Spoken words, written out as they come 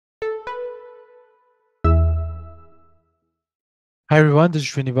Hi everyone, this is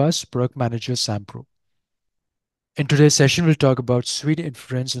Srinivas, Product Manager SAMPRO. In today's session, we'll talk about Suite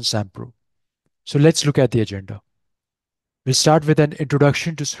Inference on SAMPRO. So let's look at the agenda. We'll start with an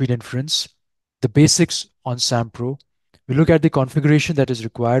introduction to Suite Inference, the basics on SAMPRO. We'll look at the configuration that is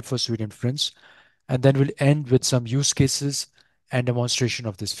required for Suite Inference, and then we'll end with some use cases and demonstration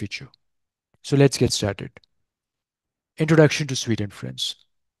of this feature. So let's get started. Introduction to Suite Inference.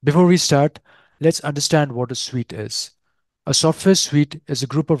 Before we start, let's understand what a suite is. A software suite is a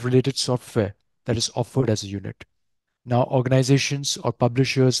group of related software that is offered as a unit. Now, organizations or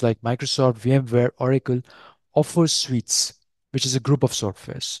publishers like Microsoft, VMware, Oracle offer suites, which is a group of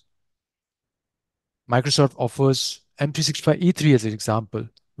softwares. Microsoft offers M365 E3 as an example,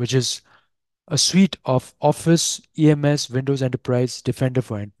 which is a suite of Office, EMS, Windows Enterprise, Defender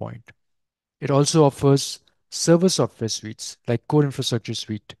for Endpoint. It also offers server software suites like Core Infrastructure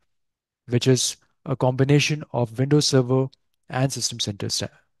Suite, which is a combination of Windows Server and System Center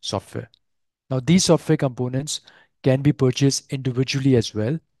software. Now, these software components can be purchased individually as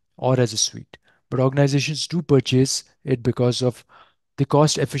well or as a suite, but organizations do purchase it because of the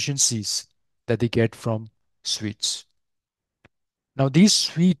cost efficiencies that they get from suites. Now, these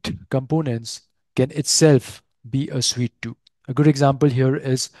suite components can itself be a suite too. A good example here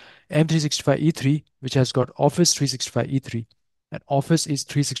is M365 E3, which has got Office 365 E3. And Office is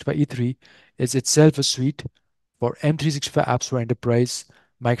 365 E3 is itself a suite for M365 apps for enterprise,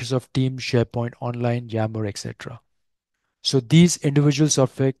 Microsoft Teams, SharePoint Online, Yammer, etc. So these individual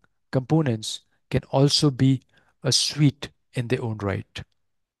software components can also be a suite in their own right.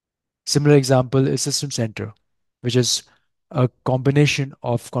 Similar example is System Center, which is a combination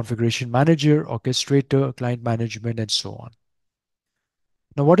of configuration manager, orchestrator, client management, and so on.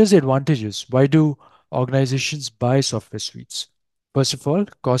 Now, what is the advantages? Why do organizations buy software suites? First of all,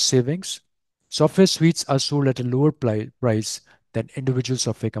 cost savings. Software suites are sold at a lower price than individual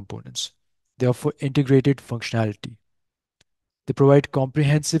software components. They offer integrated functionality. They provide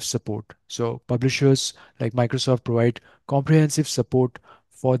comprehensive support. So, publishers like Microsoft provide comprehensive support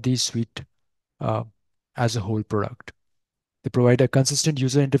for the suite uh, as a whole product. They provide a consistent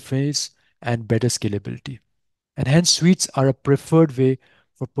user interface and better scalability. And hence, suites are a preferred way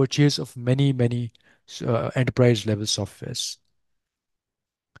for purchase of many enterprise level softwares.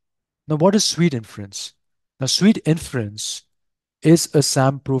 Now, what is suite inference? Now, suite inference is a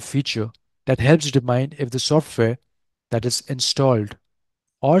SAM Pro feature that helps determine if the software that is installed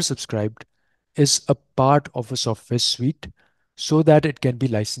or subscribed is a part of a software suite so that it can be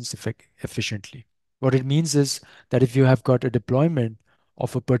licensed efficiently. What it means is that if you have got a deployment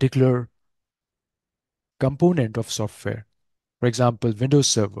of a particular component of software, for example, Windows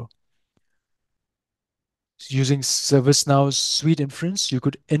Server, using ServiceNow's suite inference, you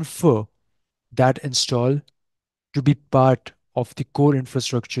could infer that install to be part of the core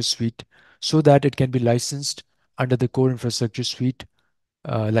infrastructure suite so that it can be licensed under the core infrastructure suite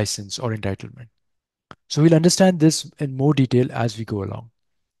license or entitlement. So we'll understand this in more detail as we go along.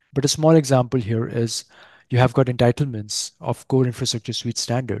 But a small example here is you have got entitlements of core infrastructure suite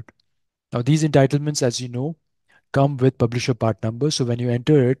standard. Now, these entitlements, as you know, come with publisher part number. So when you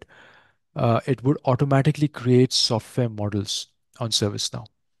enter it, it would automatically create software models on ServiceNow.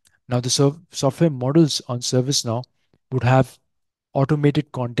 Now, the software models on ServiceNow would have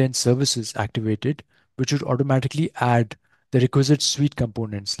automated content services activated, which would automatically add the requisite suite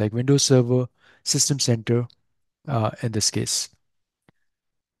components like Windows Server, System Center, in this case.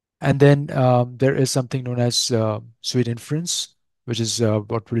 And then there is something known as suite inference, which is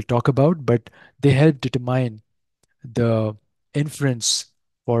what we'll talk about, but they help determine the inference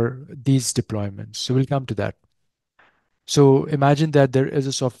for these deployments. So we'll come to that. So imagine that there is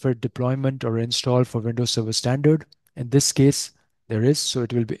a software deployment or install for Windows Server Standard. In this case, there is, so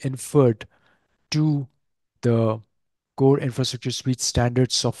it will be inferred to the core infrastructure suite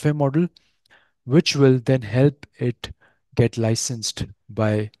standard software model, which will then help it get licensed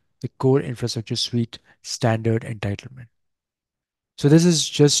by the core infrastructure suite standard entitlement. So this is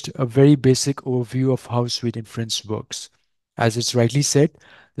just a very basic overview of how suite inference works. As it's rightly said,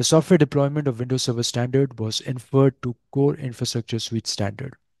 the software deployment of Windows Server Standard was inferred to core infrastructure suite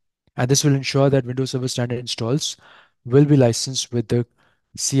standard. And this will ensure that Windows Server Standard installs will be licensed with the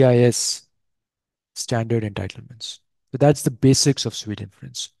CIS standard entitlements. So that's the basics of suite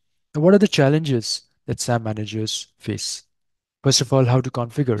inference. Now, what are the challenges that SAM managers face? First of all, how to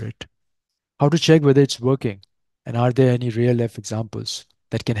configure it, how to check whether it's working, and are there any real life examples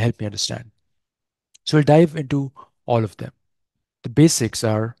that can help me understand? So we'll dive into all of them. The basics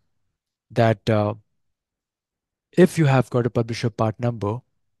are that if you have got a publisher part number,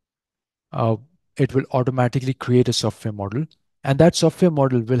 uh, it will automatically create a software model. And that software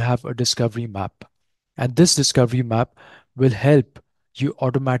model will have a discovery map. And this discovery map will help you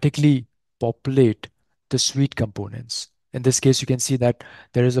automatically populate the suite components. In this case, you can see that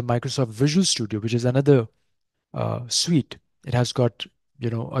there is a Microsoft Visual Studio, which is another suite. It has got, a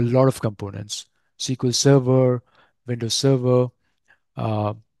lot of components: SQL Server, Windows Server,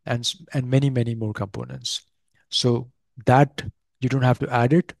 uh, and many many more components. So that you don't have to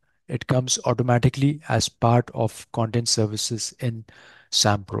add it; it comes automatically as part of content services in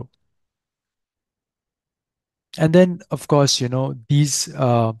SAM Pro. And then, of course, these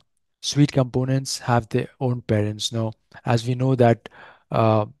suite components have their own parents. Now, as we know that,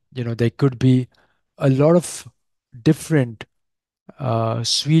 there could be a lot of different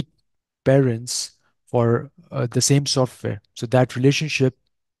suite parents for the same software. So that relationship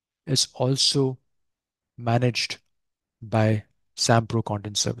is also managed by SAM Pro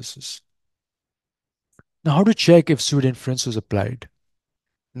Content Services. Now, how to check if suite inference was applied?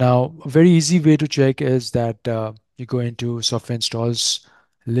 Now, a very easy way to check is that you go into software installs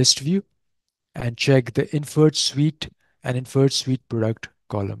list view and check the inferred suite and inferred suite product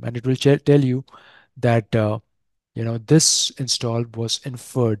column, and it will tell you that this install was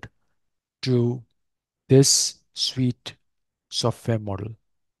inferred to this suite software model.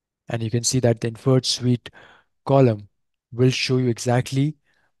 And you can see that the inferred suite column will show you exactly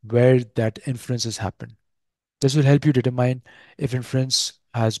where that inference has happened. This will help you determine if inference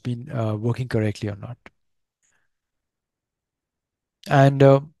has been working correctly or not. And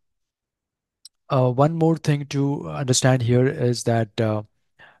one more thing to understand here is that the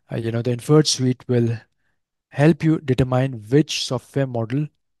inferred suite will help you determine which software model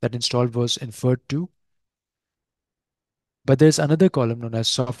that install was inferred to. But there's another column known as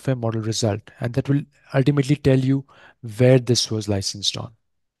software model result, and that will ultimately tell you where this was licensed on.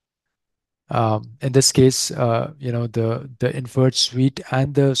 In this case, the inferred suite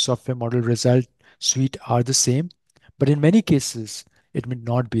and the software model result suite are the same, but in many cases, it may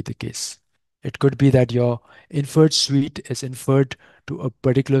not be the case. It could be that your inferred suite is inferred to a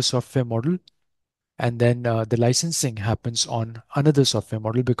particular software model, and then the licensing happens on another software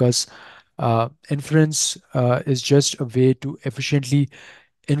model because inference is just a way to efficiently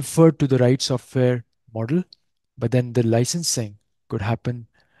infer to the right software model, but then the licensing could happen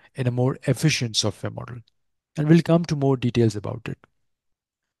in a more efficient software model. And we'll come to more details about it.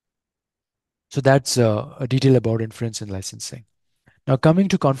 So that's a detail about inference and licensing. Now, coming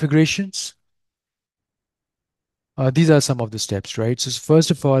to configurations, these are some of the steps, right? So,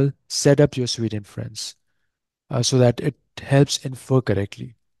 first of all, set up your suite inference so that it helps infer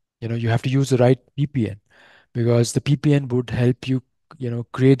correctly. You have to use the right PPN because the PPN would help you,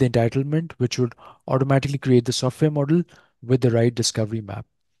 create the entitlement, which would automatically create the software model with the right discovery map.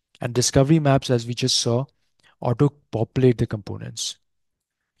 And discovery maps, as we just saw, auto-populate the components.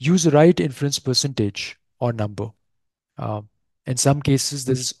 Use the right inference percentage or number. Um, in some cases,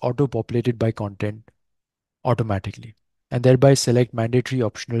 this is auto-populated by content automatically, and thereby select mandatory,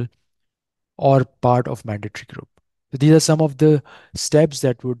 optional, or part of mandatory group. So these are some of the steps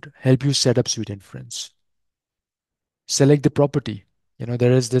that would help you set up suite inference. Select the property.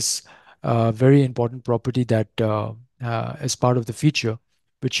 There is this very important property that is part of the feature,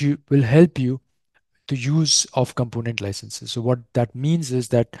 which you will help you to use of component licenses. So what that means is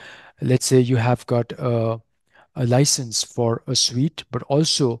that, let's say you have got a license for a suite, but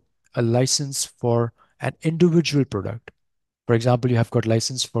also a license for an individual product. For example, you have got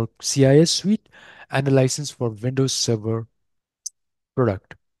license for CIS suite and a license for Windows Server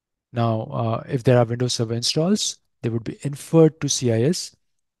product. Now, if there are Windows Server installs, they would be inferred to CIS,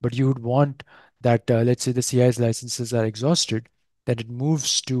 but you would want that, let's say the CIS licenses are exhausted, then it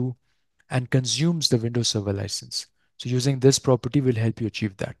moves to and consumes the Windows Server license. So using this property will help you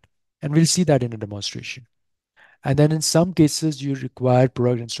achieve that. And we'll see that in a demonstration. And then in some cases, you require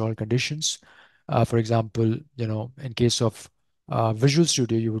product install conditions. For example, in case of Visual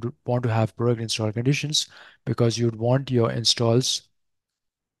Studio, you would want to have product install conditions because you would want your installs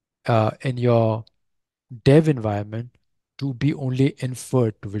in your dev environment to be only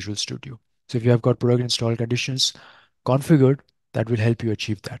inferred to Visual Studio. So if you have got product install conditions configured, that will help you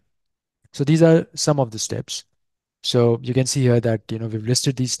achieve that. So these are some of the steps. So you can see here that we've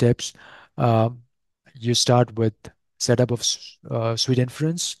listed these steps. Um, you start with setup of suite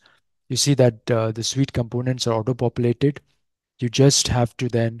inference. You see that the suite components are auto-populated. You just have to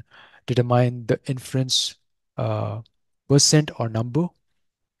then determine the inference uh, percent or number.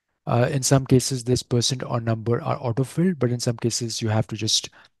 In some cases, this percent or number are auto-filled, but in some cases, you have to just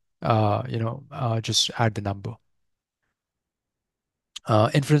add the number.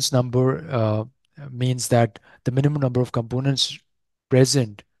 Inference number means that the minimum number of components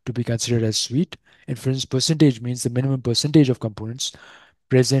present to be considered as suite. Inference percentage means the minimum percentage of components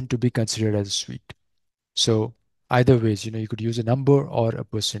present to be considered as a suite. So either ways, you could use a number or a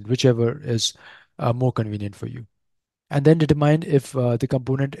percent, whichever is more convenient for you. And then determine if the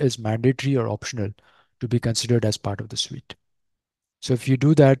component is mandatory or optional to be considered as part of the suite. So if you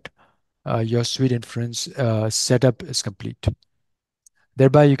do that, your suite inference setup is complete.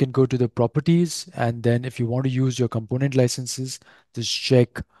 Thereby, you can go to the properties, and then if you want to use your component licenses, just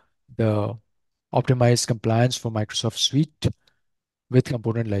check the optimized compliance for Microsoft Suite with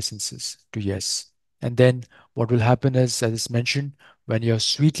component licenses to yes. And then what will happen is, as mentioned, when your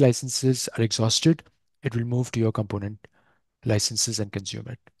suite licenses are exhausted, it will move to your component licenses and consume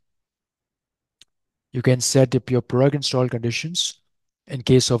it. You can set up your product install conditions in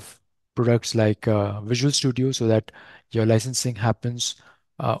case of products like Visual Studio so that your licensing happens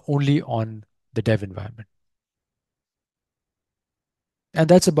only on the dev environment. And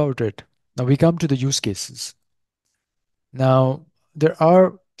that's about it. Now we come to the use cases. Now, there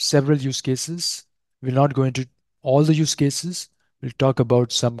are several use cases. We'll not go into all the use cases. We'll talk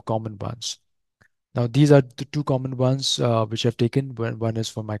about some common ones. Now, these are the two common ones which I've taken. One is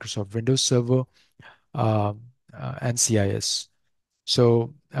for Microsoft Windows Server and CIS.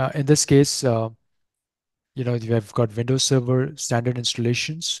 So in this case, you have got Windows Server standard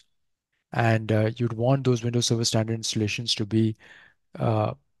installations, and you'd want those Windows Server standard installations to be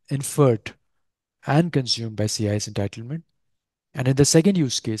uh, inferred and consumed by CIS entitlement. And in the second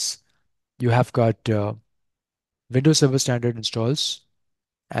use case, you have got Windows Server standard installs,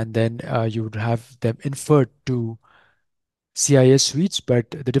 and then you would have them inferred to CIS suites.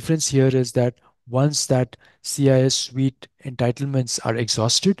 But the difference here is that once that CIS suite entitlements are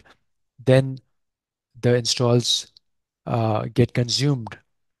exhausted, then the installs get consumed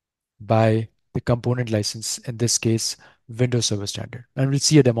by the component license, in this case, Windows Server Standard. And we'll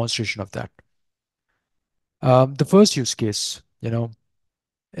see a demonstration of that. The first use case,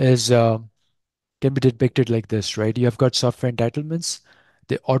 is can be depicted like this, right? You have got software entitlements.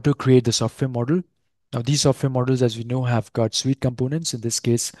 They auto create the software model. Now, these software models, as we know, have got suite components, in this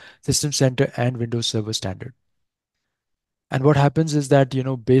case, System Center and Windows Server Standard. And what happens is that,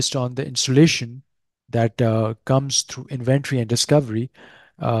 based on the installation that comes through inventory and discovery,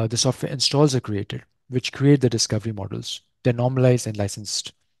 the software installs are created, which create the discovery models. They're normalized and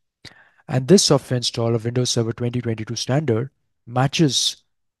licensed. And this software install of Windows Server 2022 standard matches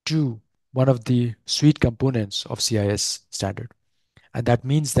to one of the suite components of CIS standard. And that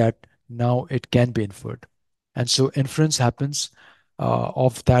means that now it can be inferred. And so inference happens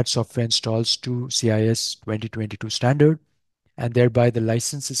of that software installs to CIS 2022 standard, and thereby the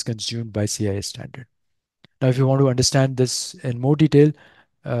license is consumed by CIS standard. Now, if you want to understand this in more detail,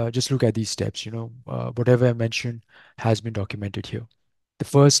 just look at these steps. Whatever I mentioned has been documented here. The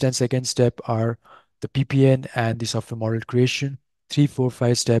first and second step are the PPN and the software model creation. 3, 4,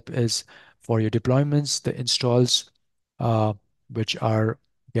 5 step is for your deployments, the installs, uh, which are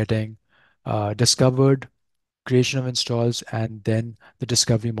getting discovered, creation of installs, and then the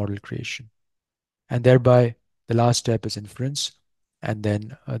discovery model creation. And thereby, the last step is inference, and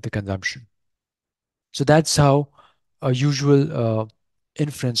then the consumption. So that's how a usual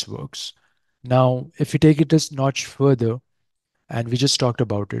inference works. Now, if we take it a notch further, and we just talked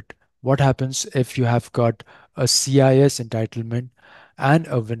about it, what happens if you have got a CIS entitlement and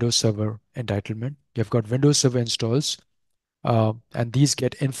a Windows Server entitlement? You've got Windows Server installs, and these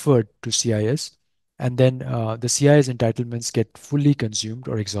get inferred to CIS, and then the CIS entitlements get fully consumed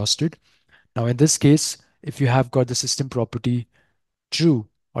or exhausted. Now, in this case, if you have got the system property true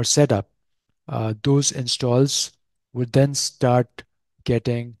or set up, those installs would then start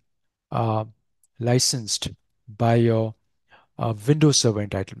getting uh, licensed by your Windows Server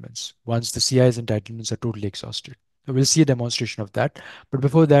entitlements once the CI's entitlements are totally exhausted. So we'll see a demonstration of that. But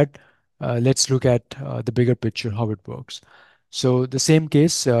before that, let's look at the bigger picture, how it works. So the same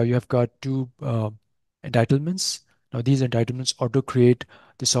case, you have got two entitlements. Now these entitlements auto-create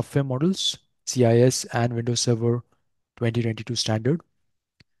the software models, CIS and Windows Server 2022 standard.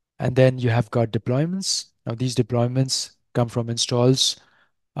 And then you have got deployments. Now these deployments come from installs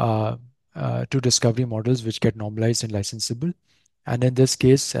uh, to discovery models, which get normalized and licensable. And in this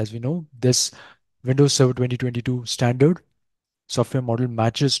case, as we know, this Windows Server 2022 standard software model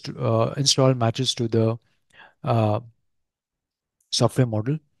matches to install matches to the uh, software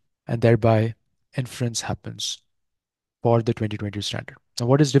model, and thereby inference happens for the 2020 standard. Now,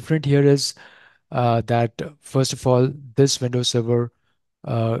 what is different here is that first of all, this Windows Server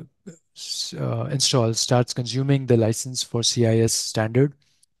uh, install starts consuming the license for CIS standard,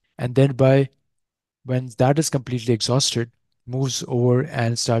 and thereby When that is completely exhausted, moves over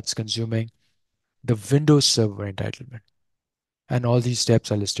and starts consuming the Windows Server entitlement. And all these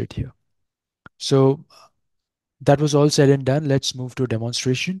steps are listed here. So that was all said and done. Let's move to a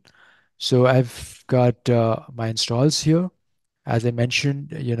demonstration. So I've got my installs here. As I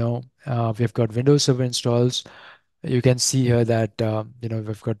mentioned, we've got Windows Server installs. You can see here that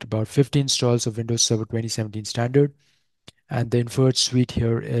we've got about 50 installs of Windows Server 2017 standard, and the Inference suite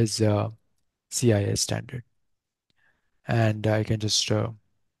here is CIS standard. And I can just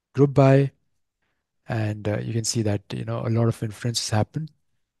group by, and you can see that a lot of inferences happen.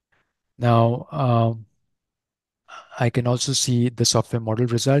 Now I can also see the software model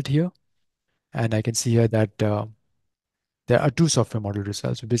result here, and I can see here that there are two software model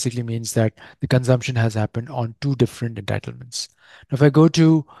results. It basically means that the consumption has happened on two different entitlements. Now, if I go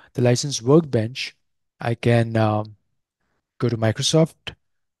to the license workbench, I can go to Microsoft,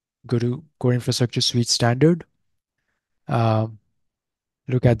 go to Core Infrastructure Suite Standard, um,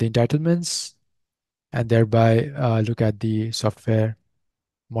 look at the entitlements, and thereby look at the software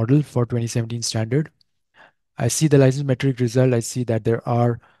model for 2017 standard. I see the license metric result. I see that there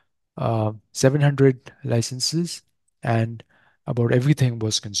are 700 licenses and about everything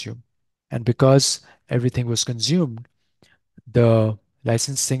was consumed. And because everything was consumed, the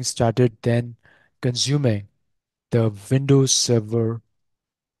licensing started then consuming the Windows Server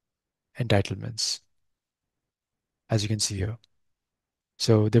entitlements, as you can see here.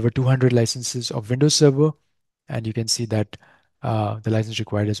 So there were 200 licenses of Windows Server, and you can see that the license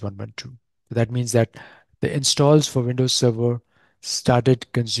required is 112. So that means that the installs for Windows Server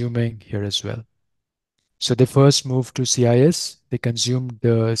started consuming here as well. So they first moved to CIS. They consumed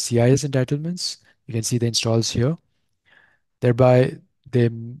the CIS entitlements. You can see the installs here. Thereby, they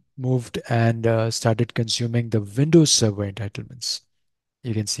moved and started consuming the Windows Server entitlements.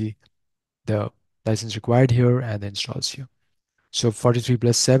 You can see the license required here and the installs here. So 43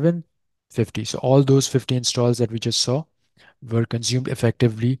 plus 7, 50. So all those 50 installs that we just saw were consumed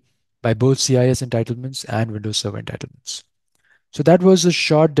effectively by both CIS entitlements and Windows Server entitlements. So that was a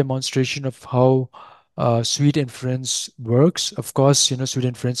short demonstration of how Suite Inference works. Of course, Suite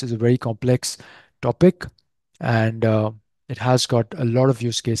Inference is a very complex topic, and it has got a lot of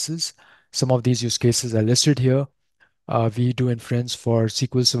use cases. Some of these use cases are listed here. We do inference for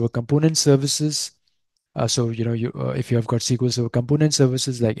SQL Server Component Services. If you have got SQL Server Component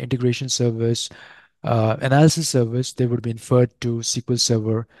Services like integration service, analysis service, they would be inferred to SQL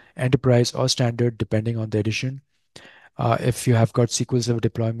Server Enterprise or Standard, depending on the edition. If you have got SQL Server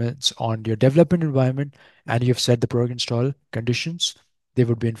deployments on your development environment and you've set the product install conditions, they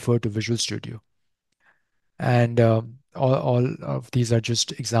would be inferred to Visual Studio. And all of these are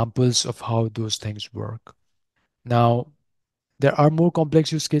just examples of how those things work. Now, there are more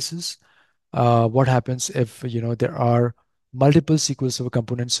complex use cases. What happens if there are multiple SQL Server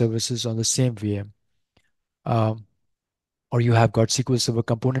component services on the same VM? Um, or you have got SQL Server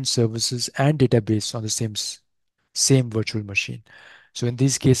component services and database on the same virtual machine. So in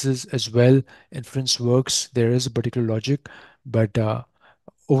these cases as well, inference works. There is a particular logic, but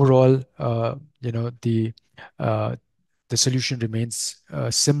overall, uh, the solution remains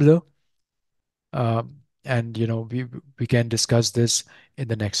similar. And we can discuss this in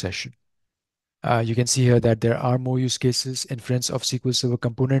the next session. You can see here that there are more use cases. Inference of SQL Server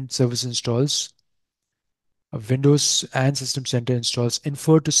component service installs. Windows and System Center installs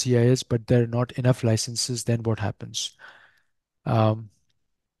infer to CIS, but there are not enough licenses. Then what happens? Um,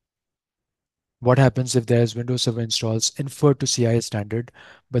 what happens if there's Windows Server installs infer to CIS standard,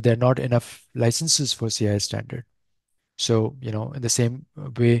 but there are not enough licenses for CIS standard? So, in the same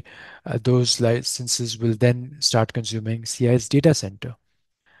way, those licenses will then start consuming CIS data center.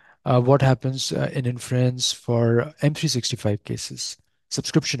 What happens in inference for M365 cases,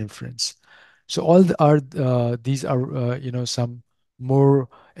 subscription inference? So these are some more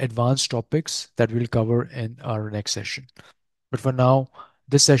advanced topics that we'll cover in our next session. But for now,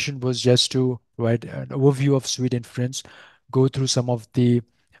 this session was just to provide an overview of Suite Inference, go through some of the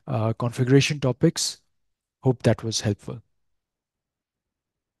configuration topics. Hope that was helpful.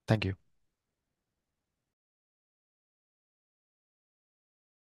 Thank you.